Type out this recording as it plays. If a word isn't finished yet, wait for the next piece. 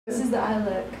This is the eye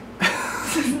look.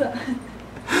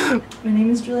 My name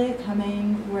is Julia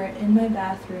Cumming. We're in my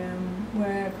bathroom.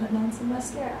 We're putting on some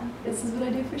mascara. This is what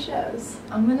I do for shows.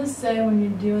 I'm gonna say when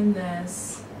you're doing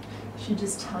this, you should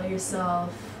just tell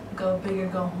yourself, go big or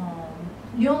go home.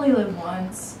 You only live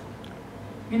once.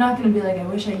 You're not gonna be like, I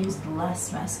wish I used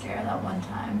less mascara that one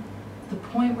time. The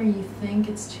point where you think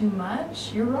it's too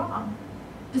much, you're wrong.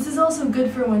 This is also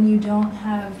good for when you don't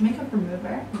have makeup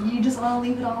remover. You just want to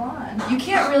leave it all on. You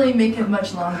can't really make it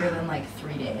much longer than like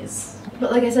 3 days.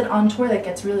 But like I said, on tour that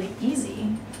gets really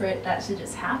easy for that to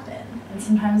just happen. And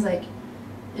sometimes like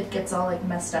it gets all like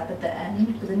messed up at the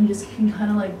end, but then you just can kind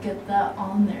of like get that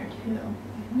on there too.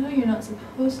 No, you're not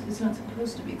supposed to, it's not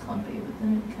supposed to be clumpy, but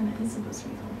then it kind of is supposed to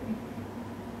be clumpy.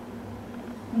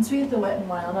 Once we get the Wet n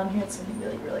Wild on here, it's going to be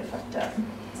like really fucked up.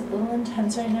 It's a little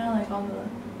intense right now, like on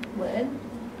the lid.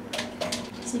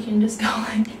 So you can just go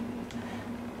like,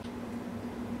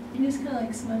 you just kind of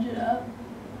like smudge it up.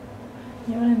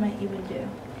 You know what I might even do?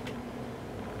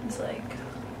 It's like,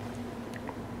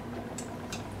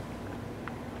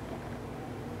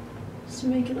 just to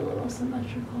make it a little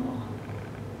symmetrical.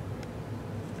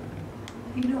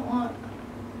 You don't want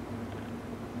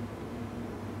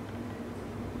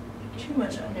too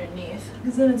much underneath,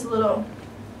 because then it's a little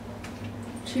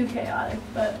too chaotic,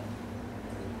 but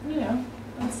you know,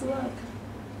 that's the look.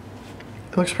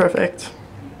 It looks perfect.